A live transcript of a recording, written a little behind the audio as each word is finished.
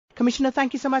Commissioner,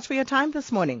 thank you so much for your time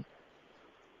this morning.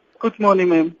 Good morning,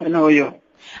 ma'am, and how are you?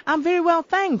 I'm very well,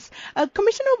 thanks.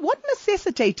 Commissioner, what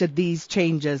necessitated these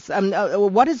changes?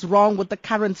 What is wrong with the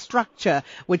current structure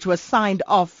which was signed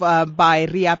off by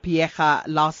Ria Piecha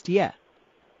last year?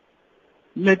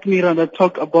 Let me rather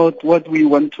talk about what we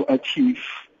want to achieve.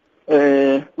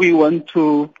 We want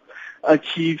to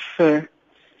achieve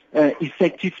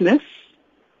effectiveness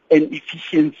and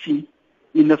efficiency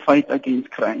in the fight against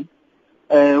crime.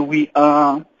 We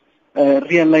are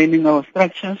realigning our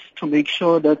structures to make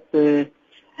sure that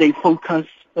they focus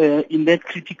in that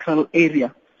critical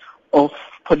area of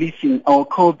policing, our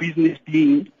core business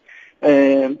being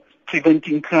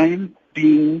preventing crime,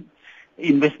 being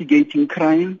investigating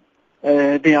crime.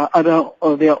 There are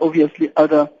obviously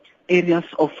other areas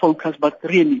of focus, but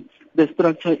really the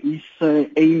structure is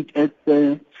aimed at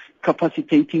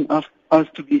capacitating us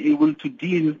to be able to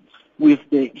deal with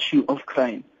the issue of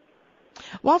crime.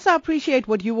 Whilst I appreciate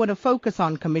what you want to focus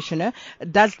on, Commissioner,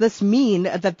 does this mean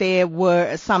that there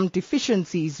were some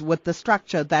deficiencies with the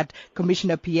structure that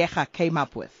Commissioner Piecha came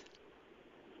up with?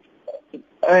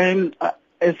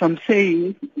 As I'm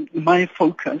saying, my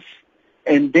focus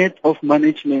and that of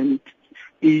management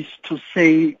is to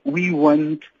say we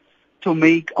want to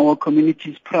make our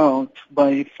communities proud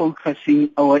by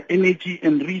focusing our energy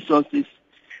and resources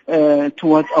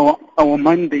towards our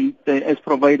mandate as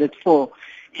provided for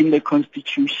in the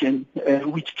Constitution,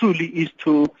 which truly is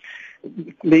to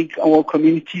make our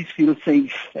communities feel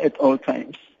safe at all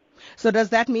times. So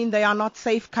does that mean they are not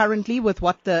safe currently with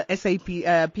what the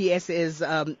SAPS is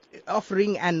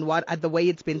offering and the way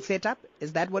it's been set up?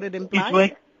 Is that what it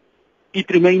implies? It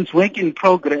remains work in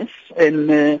progress,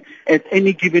 and at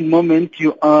any given moment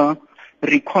you are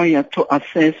required to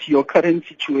assess your current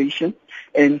situation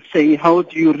and say, how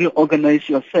do you reorganize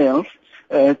yourself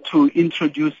to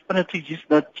introduce strategies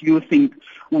that you think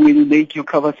will make you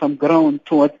cover some ground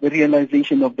towards the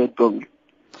realization of that goal.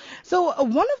 So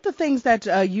one of the things that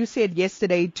you said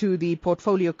yesterday to the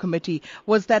Portfolio Committee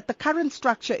was that the current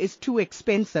structure is too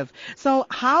expensive. So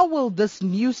how will this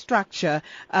new structure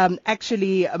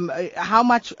how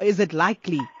much is it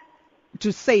likely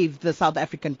to save the South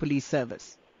African Police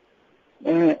Service?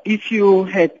 If you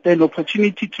had an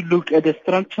opportunity to look at the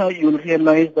structure, you'll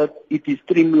realize that it is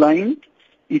streamlined.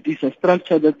 It is a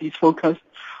structure that is focused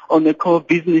on the core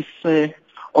business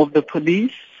of the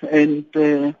police, and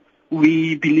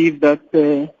we believe that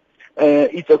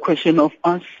it's a question of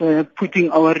us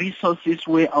putting our resources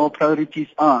where our priorities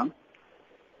are.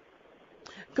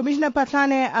 Commissioner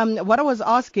Phahlane, what I was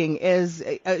asking is,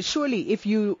 surely if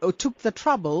you took the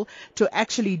trouble to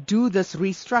actually do this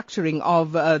restructuring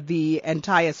of the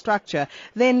entire structure,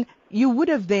 then you would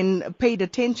have then paid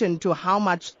attention to how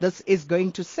much this is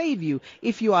going to save you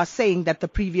if you are saying that the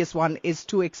previous one is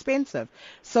too expensive.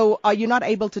 So are you not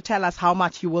able to tell us how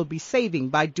much you will be saving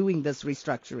by doing this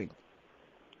restructuring?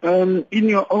 In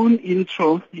your own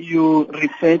intro, you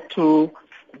referred to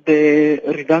the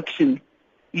reduction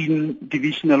in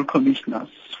divisional commissioners.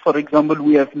 For example,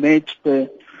 we have merged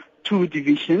two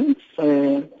divisions,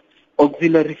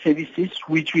 auxiliary services,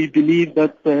 which we believe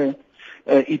that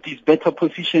it is better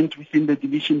positioned within the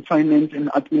division finance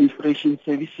and administration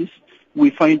services.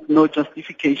 We find no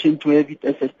justification to have it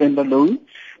as a standalone.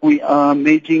 We are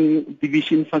merging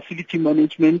division facility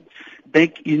management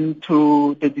back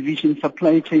into the division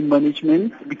supply chain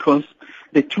management because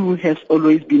the two has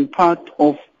always been part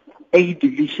of a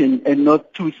division and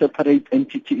not two separate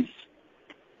entities.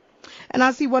 And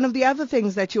I see one of the other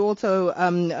things that you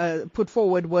also put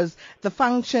forward was the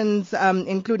functions,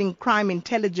 including crime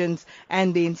intelligence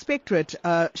and the inspectorate,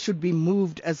 should be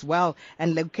moved as well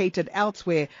and located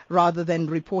elsewhere rather than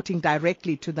reporting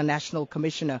directly to the National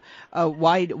Commissioner.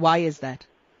 Why is that?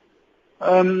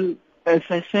 As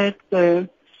I said,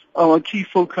 our key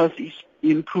focus is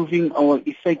improving our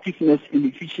effectiveness and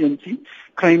efficiency.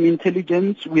 Crime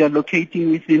intelligence, we are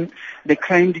locating within the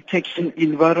crime detection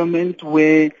environment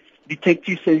where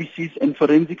detective services and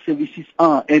forensic services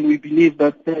are, and we believe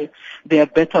that they are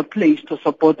better placed to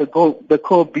support the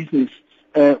core business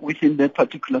within that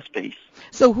particular space.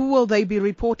 So who will they be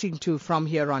reporting to from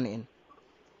here on in?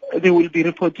 They will be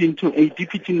reporting to a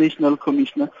Deputy National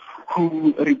Commissioner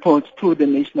who reports to the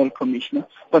National Commissioner.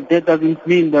 But that doesn't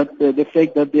mean that the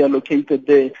fact that they are located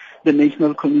there, the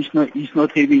National Commissioner is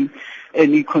not having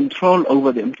any control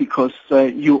over them, because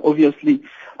you obviously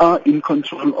are in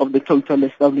control of the total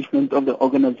establishment of the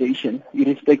organization,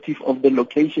 irrespective of the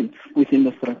location within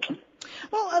the structure.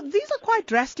 Well, these are quite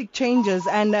drastic changes,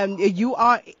 and you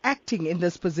are acting in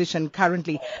this position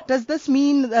currently. Does this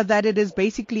mean that it is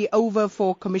basically over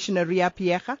for Commissioner Ria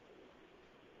Piecha?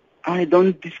 I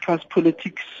don't discuss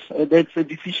politics. That's a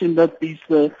decision that is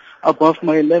above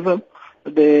my level.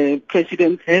 The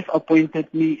president has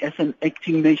appointed me as an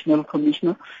acting national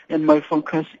commissioner, and my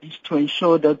focus is to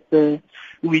ensure that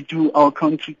we do our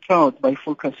country proud by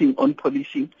focusing on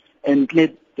policing and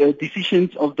let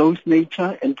decisions of those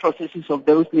nature and processes of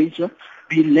those nature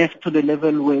be left to the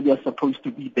level where they are supposed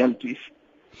to be dealt with.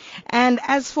 And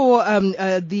as for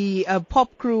the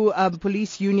Pop Crew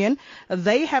Police Union,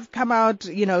 they have come out,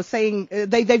 saying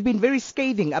they've been very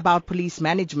scathing about police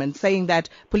management, saying that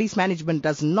police management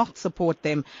does not support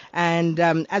them, and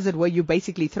as it were, you're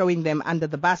basically throwing them under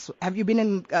the bus. Have you been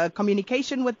in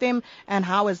communication with them, and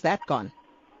how has that gone?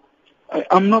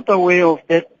 I'm not aware of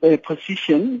that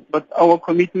position, but our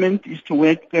commitment is to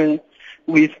work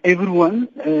with everyone,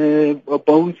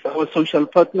 both our social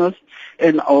partners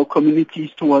and our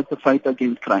communities, towards the fight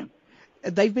against crime.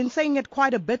 They've been saying it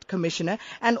quite a bit, Commissioner.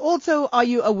 And also, are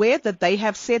you aware that they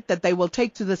have said that they will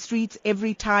take to the streets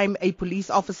every time a police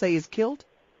officer is killed?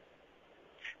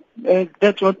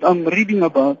 That's what I'm reading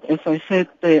about. As I said,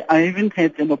 I haven't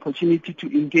had an opportunity to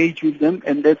engage with them,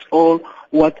 and that's all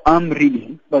what I'm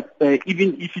reading. But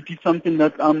even if it is something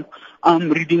that I'm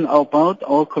reading about,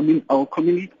 our commitment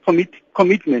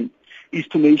is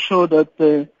to make sure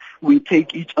that we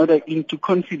take each other into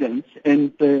confidence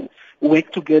and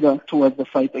work together towards the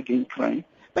fight against crime.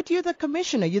 But you're the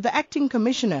commissioner, you're the acting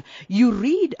commissioner. You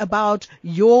read about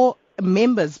your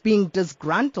members being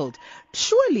disgruntled.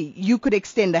 Surely you could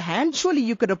extend a hand. Surely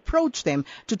you could approach them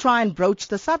to try and broach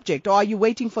the subject. Or are you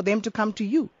waiting for them to come to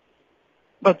you?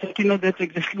 But that's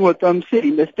exactly what I'm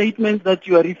saying. The statements that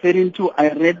you are referring to,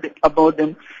 I read about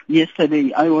them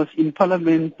yesterday. I was in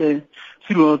Parliament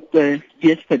throughout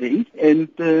yesterday,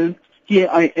 and here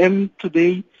I am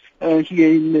today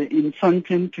here in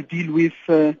Sandton to deal with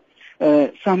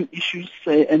some issues,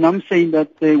 and I'm saying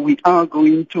that we are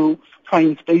going to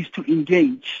find space to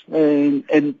engage, and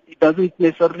it doesn't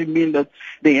necessarily mean that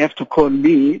they have to call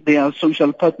me. They are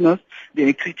social partners. They're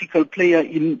a critical player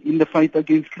in the fight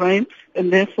against crime,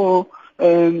 and therefore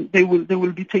they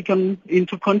will be taken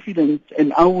into confidence,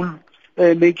 and I will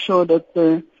make sure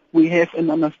that we have an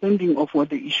understanding of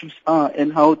what the issues are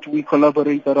and how do we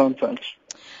collaborate around such.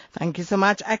 Thank you so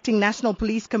much, Acting National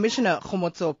Police Commissioner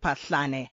Khomotso Phahlane.